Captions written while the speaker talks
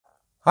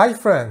Hi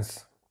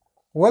friends,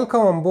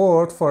 welcome on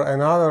board for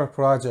another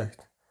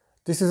project.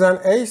 This is an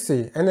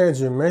AC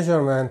energy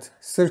measurement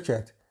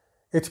circuit.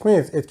 It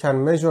means it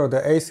can measure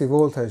the AC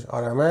voltage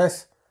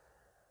RMS,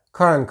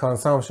 current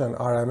consumption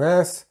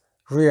RMS,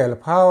 real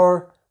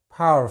power,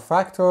 power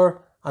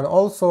factor, and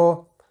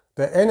also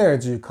the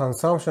energy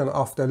consumption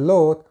of the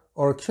load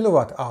or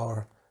kilowatt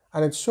hour.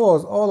 And it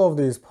shows all of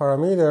these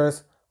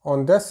parameters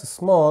on this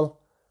small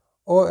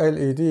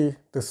OLED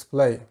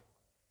display.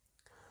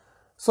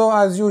 So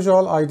as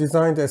usual, I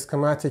designed a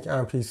schematic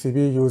and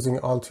PCB using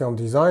Altium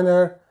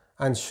Designer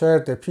and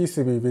shared the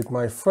PCB with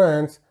my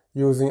friends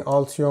using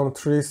Altium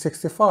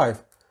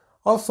 365.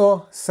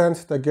 Also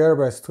sent the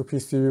gearbest to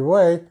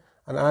PCBWay,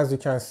 and as you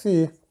can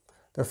see,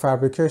 the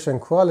fabrication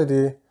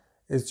quality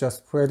is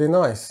just pretty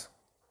nice.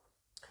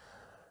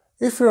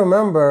 If you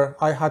remember,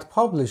 I had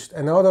published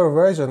another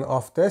version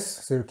of this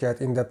circuit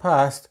in the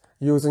past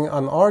using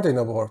an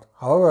Arduino board.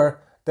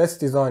 However, this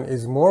design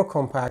is more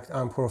compact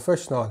and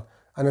professional,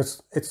 and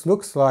it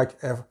looks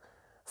like a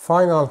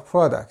final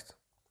product.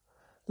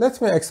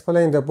 Let me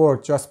explain the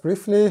board just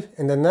briefly.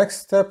 In the next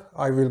step,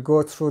 I will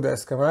go through the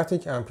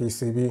schematic and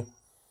PCB.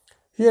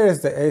 Here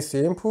is the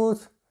AC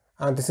input,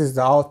 and this is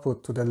the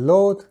output to the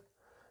load.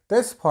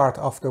 This part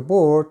of the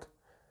board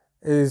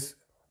is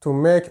to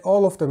make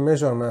all of the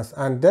measurements,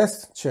 and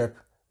this chip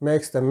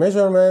makes the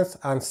measurements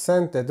and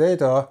send the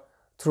data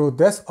through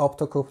this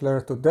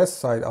optocoupler to this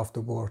side of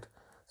the board.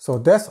 So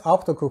this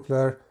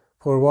optocoupler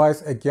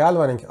provides a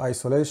galvanic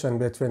isolation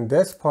between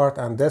this part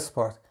and this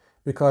part,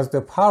 because the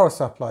power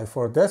supply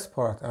for this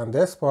part and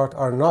this part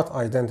are not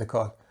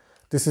identical.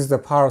 This is the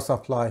power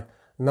supply,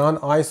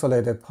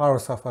 non-isolated power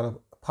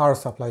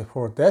supply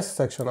for this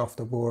section of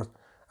the board,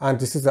 and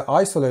this is the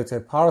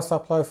isolated power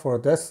supply for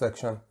this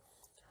section.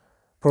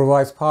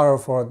 Provides power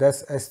for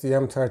this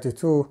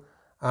STM32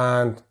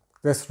 and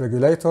this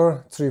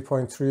regulator,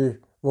 3.3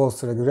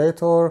 volts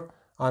regulator,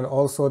 and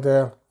also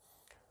the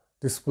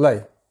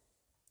display.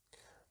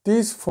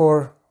 These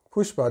four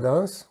push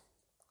buttons,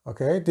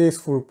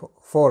 these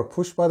four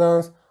push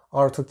buttons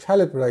are to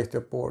calibrate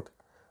the board.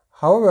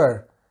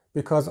 However,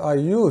 because I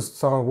used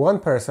some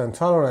 1%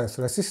 tolerance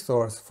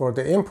resistors for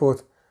the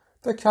input,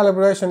 the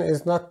calibration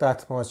is not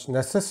that much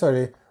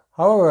necessary.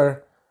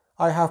 However,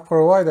 I have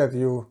provided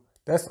you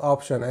this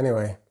option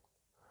anyway.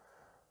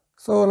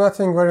 So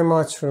nothing very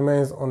much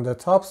remains on the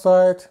top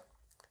side.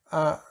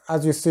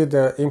 As you see,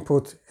 the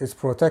input is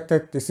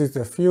protected. This is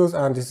the fuse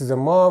and this is a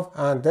MOV,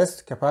 and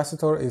this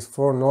capacitor is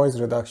for noise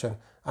reduction,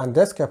 and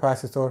this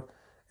capacitor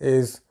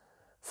is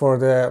for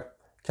the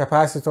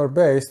capacitor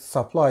based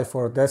supply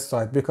for this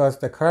side, because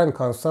the current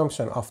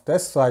consumption of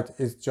this side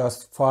is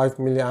just 5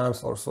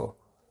 milliamps or so.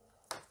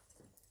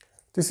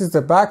 This is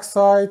the back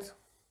side.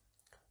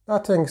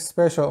 Nothing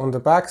special on the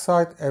back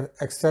side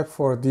except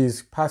for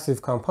these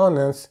passive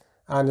components,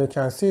 and you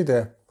can see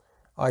the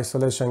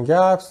isolation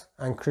gaps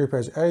and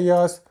creepage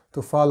areas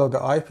to follow the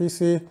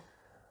IPC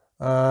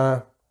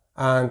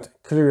and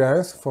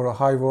clearance for a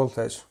high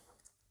voltage.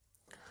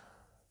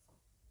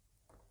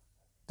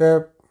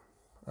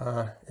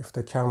 If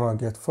the camera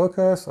gets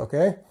focused,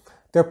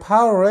 the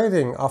power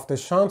rating of the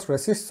shunt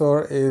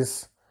resistor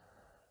is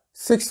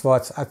 6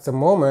 watts at the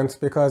moment,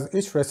 because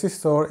each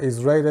resistor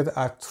is rated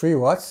at 3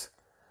 watts.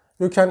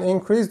 You can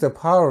increase the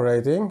power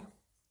rating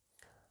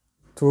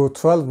to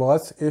 12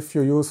 watts if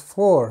you use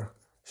 4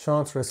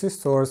 shunt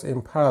resistors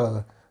in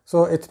parallel.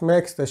 So it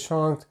makes the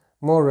shunt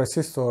more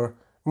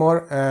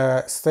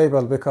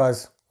stable,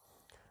 because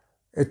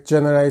it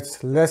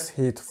generates less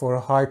heat for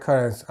high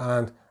currents,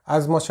 and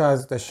as much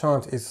as the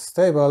shunt is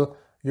stable,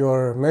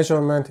 your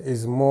measurement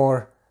is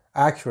more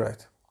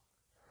accurate.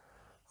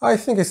 I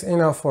think it's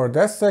enough for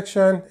this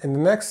section. In the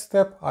next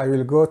step, I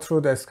will go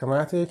through the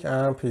schematic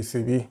and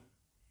PCB.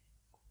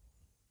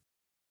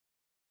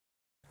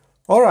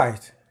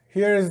 Alright,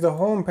 here is the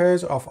home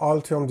page of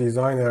Altium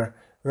Designer,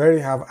 where you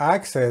have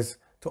access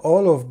to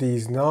all of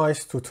these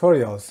nice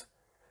tutorials.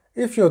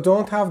 If you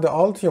don't have the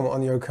Altium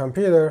on your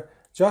computer,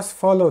 just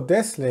follow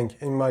this link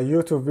in my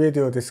YouTube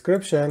video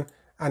description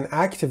and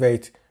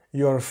activate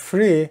your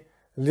free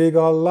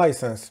legal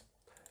license.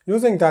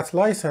 Using that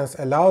license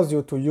allows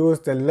you to use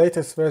the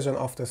latest version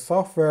of the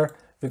software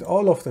with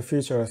all of the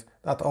features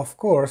that of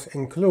course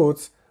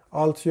includes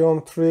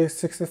Altium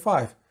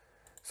 365.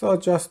 So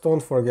just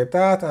don't forget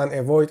that and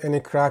avoid any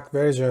cracked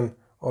version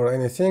or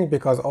anything,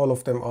 because all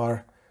of them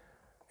are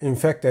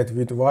infected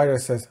with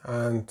viruses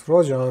and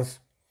trojans.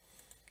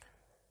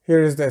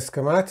 Here is the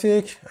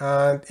schematic,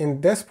 and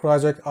in this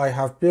project I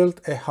have built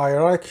a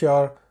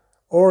hierarchical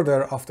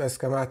order of the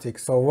schematic.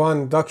 So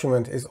one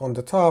document is on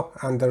the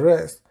top and the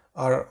rest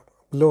are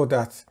below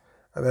that,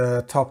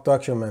 the top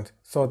document.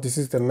 So this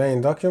is the main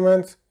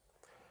document,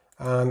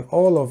 and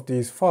all of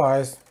these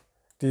files,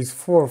 these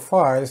 4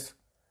 files,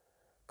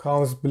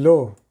 comes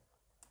below.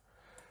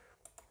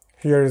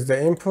 Here is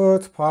the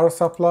input, power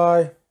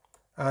supply,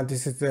 and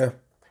this is the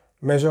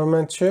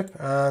measurement chip,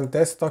 and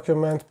this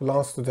document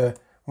belongs to the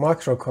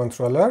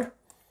microcontroller.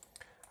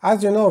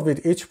 As you know,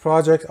 with each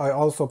project I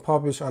also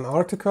publish an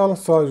article,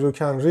 so you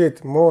can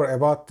read more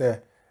about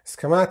the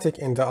schematic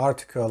in the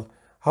article.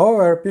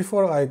 However,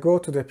 before I go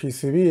to the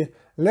PCB,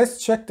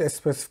 let's check the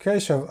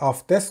specifications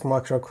of this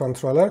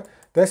microcontroller.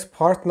 This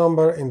part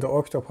number in the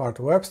Octopart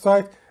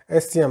website,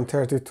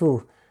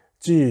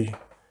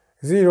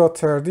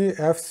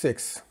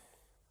 STM32G030F6.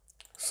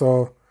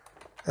 So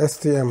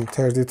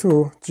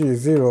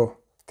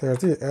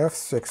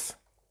STM32G030F6.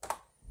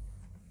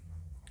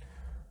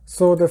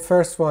 So the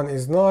first one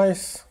is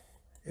nice.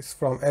 It's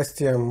from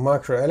STM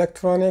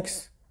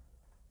Microelectronics.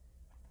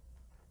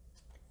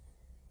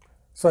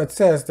 So it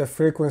says the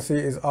frequency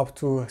is up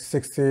to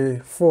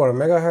 64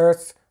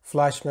 megahertz,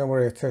 flash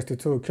memory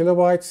 32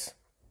 kilobytes,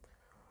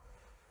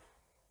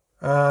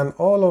 and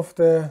all of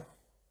the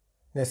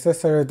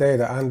necessary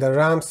data, and the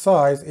RAM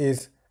size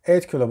is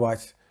 8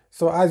 kilobytes.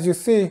 So as you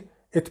see,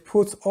 it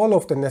puts all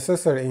of the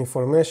necessary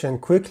information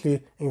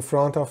quickly in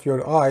front of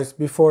your eyes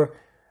before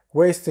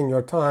wasting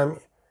your time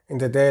in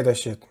the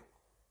datasheet.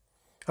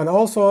 And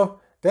also,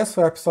 this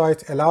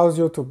website allows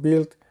you to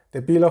build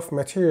the bill of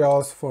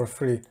materials for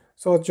free.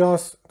 So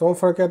just don't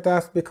forget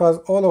that, because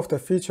all of the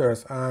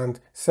features and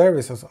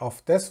services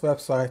of this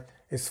website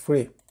is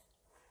free.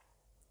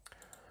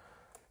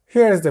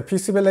 Here is the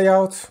PCB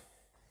layout.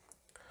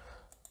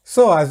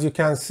 So as you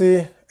can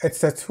see,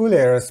 it's a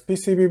 2-layer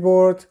PCB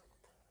board.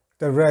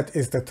 The red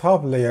is the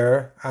top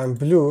layer and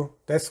blue,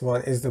 this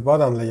one, is the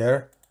bottom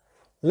layer.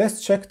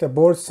 Let's check the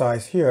board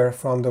size here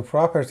from the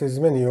properties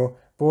menu.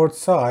 Board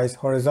size,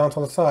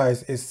 horizontal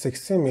size is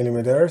 16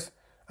 millimeters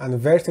and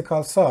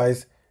vertical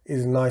size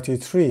is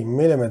 93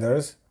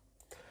 millimeters.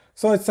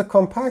 So it's a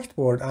compact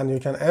board and you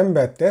can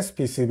embed this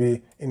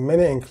PCB in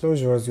many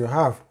enclosures you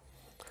have.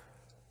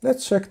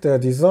 Let's check the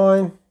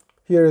design.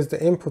 Here is the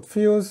input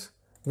fuse,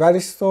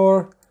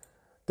 varistor,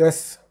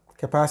 this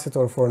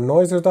capacitor for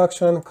noise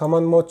reduction,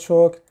 common mode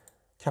choke,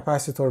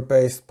 capacitor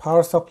based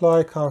power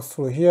supply comes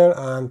through here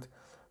and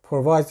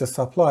provides the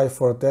supply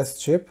for this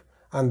chip,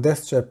 and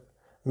this chip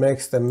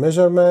makes the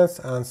measurements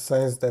and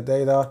sends the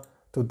data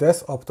to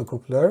this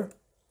optocoupler.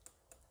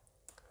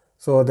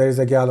 So there is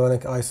a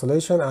galvanic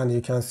isolation and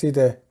you can see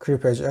the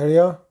creepage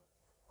area,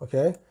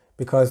 okay,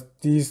 because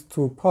these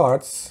two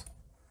parts,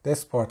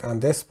 this part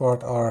and this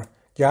part, are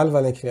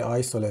galvanically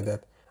isolated.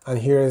 And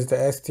here is the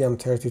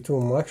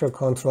STM32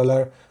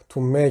 microcontroller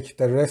to make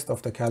the rest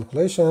of the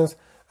calculations,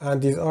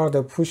 and these are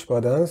the push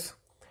buttons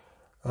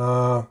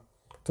to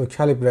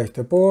calibrate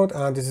the board,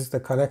 and this is the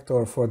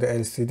connector for the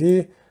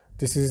LCD.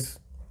 These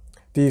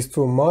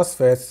two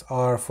MOSFETs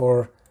are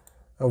for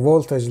a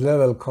voltage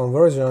level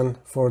conversion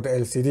for the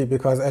LCD,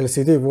 because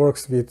LCD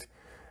works with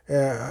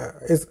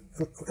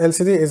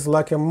LCD is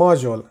like a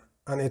module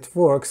and it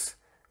works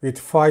with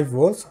 5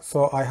 volts.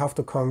 So I have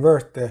to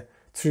convert the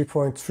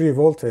 3.3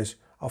 voltage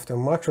of the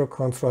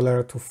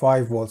microcontroller to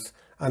 5 volts,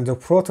 and the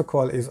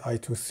protocol is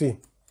I2C.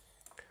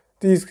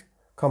 These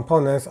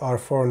components are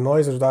for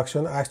noise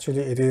reduction.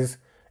 Actually, it is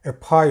a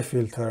pi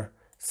filter,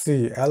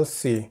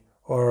 CLC,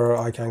 or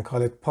I can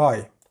call it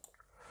pi.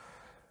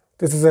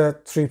 This is a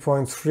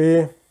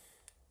 3.3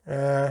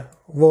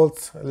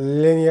 volt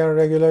linear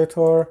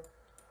regulator.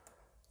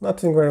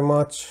 Nothing very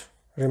much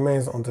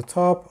remains on the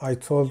top. I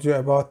told you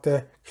about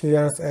the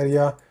clearance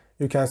area.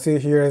 You can see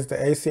here is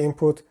the AC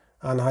input,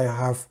 and I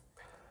have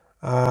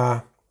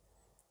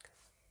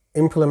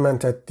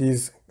implemented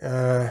these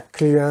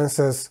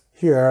clearances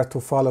here to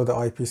follow the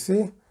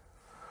IPC.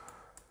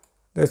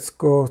 Let's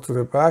go to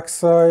the back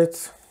side.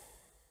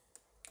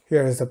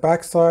 Here is the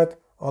back side,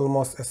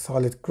 almost a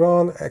solid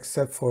ground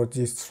except for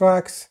these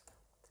tracks.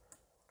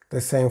 The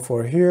same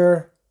for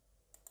here.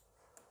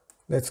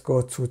 Let's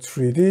go to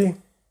 3D.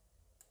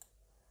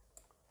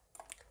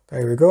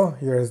 There we go.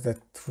 Here is the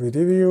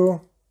 3D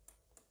view.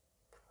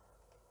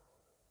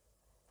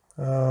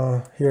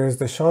 Here is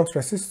the shunt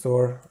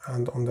resistor,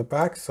 and on the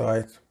back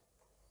side,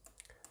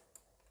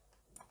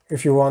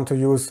 if you want to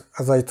use,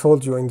 as I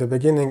told you in the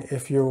beginning,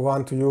 if you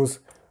want to use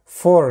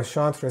 4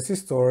 shunt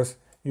resistors,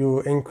 you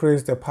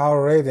increase the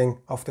power rating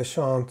of the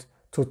shunt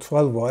to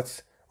 12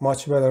 watts,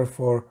 much better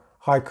for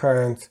high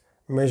current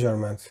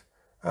measurements.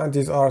 And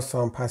these are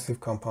some passive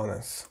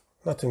components,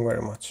 nothing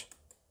very much.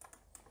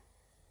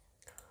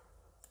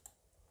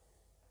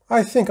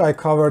 I think I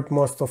covered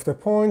most of the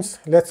points.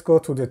 Let's go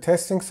to the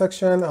testing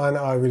section and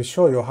I will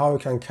show you how you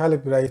can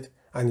calibrate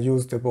and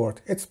use the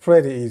board. It's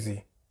pretty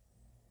easy.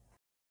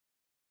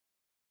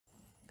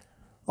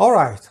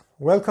 Alright,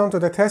 welcome to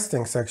the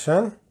testing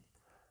section.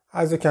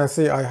 As you can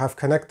see, I have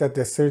connected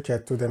the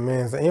circuit to the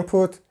mains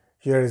input.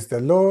 Here is the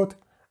load,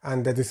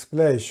 and the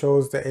display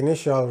shows the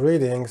initial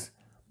readings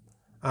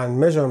and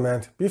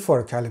measurement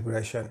before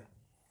calibration.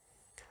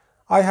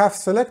 I have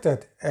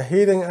selected a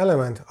heating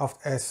element of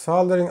a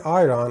soldering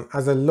iron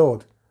as a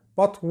load.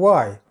 But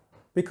why?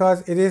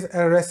 Because it is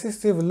a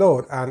resistive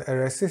load, and a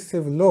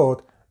resistive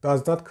load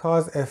does not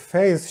cause a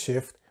phase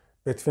shift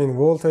between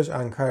voltage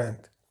and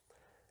current.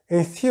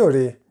 In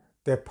theory,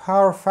 the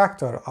power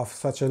factor of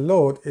such a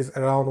load is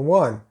around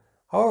 1.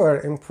 However,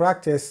 in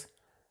practice,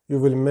 you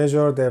will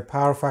measure the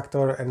power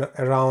factor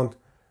around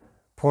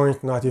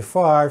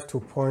 0.95 to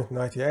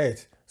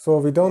 0.98. So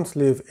we don't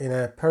live in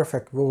a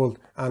perfect world,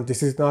 and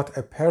this is not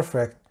a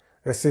perfect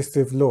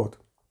resistive load.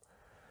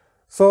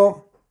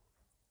 So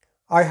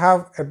I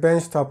have a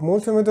benchtop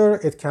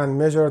multimeter. It can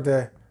measure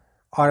the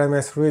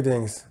RMS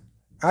readings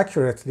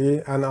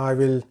accurately, and I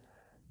will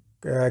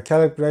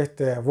calibrate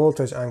the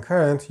voltage and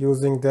current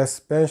using this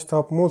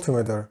benchtop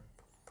multimeter.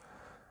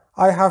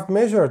 I have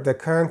measured the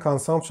current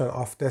consumption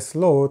of this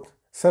load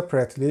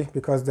separately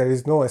because there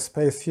is no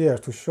space here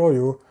to show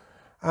you,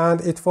 and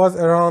it was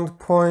around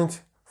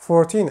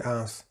 0.14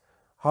 amps.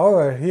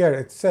 However, here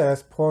it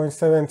says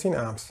 0.17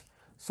 amps.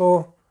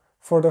 So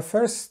for the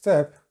first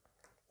step,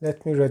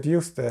 let me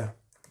reduce the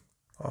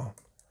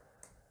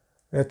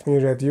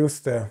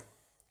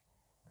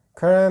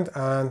current,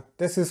 and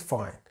this is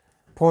fine.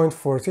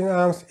 0.14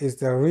 amps is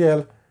the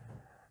real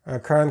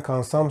current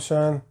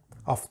consumption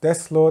of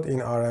this load in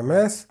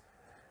RMS.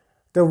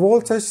 The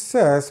voltage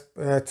says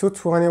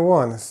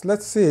 221. So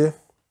let's see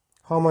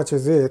how much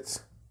is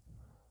it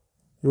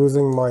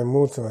using my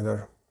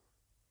multimeter.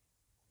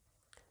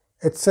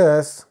 It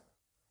says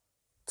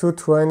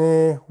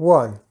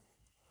 221.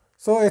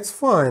 So it's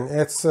fine.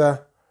 It's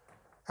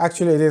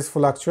actually it is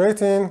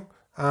fluctuating,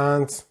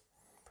 and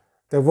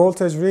the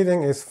voltage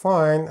reading is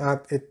fine,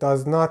 and it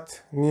does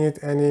not need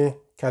any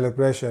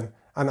calibration.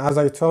 And as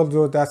I told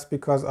you, that's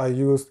because I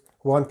used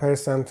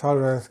 1%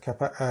 tolerance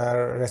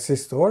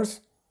resistors.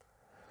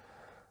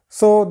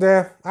 So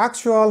the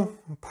actual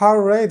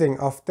power rating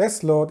of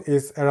this load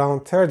is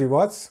around 30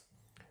 watts,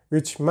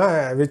 which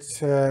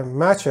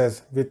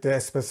matches with the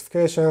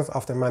specifications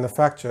of the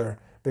manufacturer,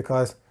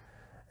 because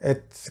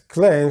it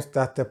claims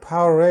that the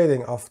power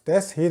rating of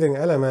this heating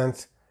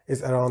element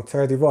is around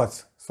 30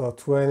 watts. So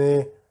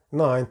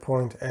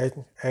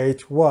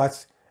 29.88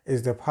 watts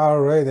is the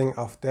power rating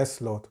of this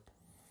load.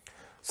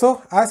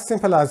 So as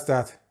simple as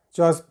that,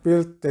 just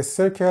build the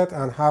circuit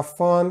and have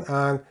fun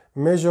and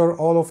measure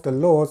all of the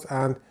loads,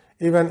 and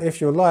even if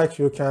you like,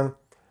 you can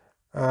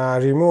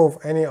remove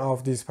any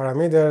of these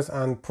parameters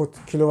and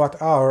put kilowatt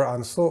hour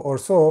and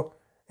so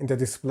in the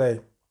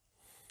display.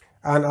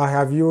 And I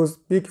have used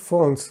big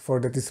fonts for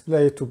the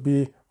display to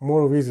be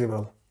more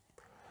visible.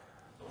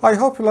 I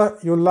hope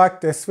you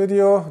liked this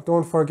video.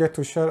 Don't forget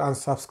to share and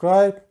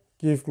subscribe.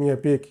 Give me a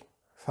big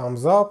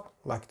thumbs up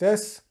like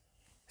this.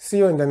 See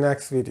you in the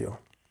next video.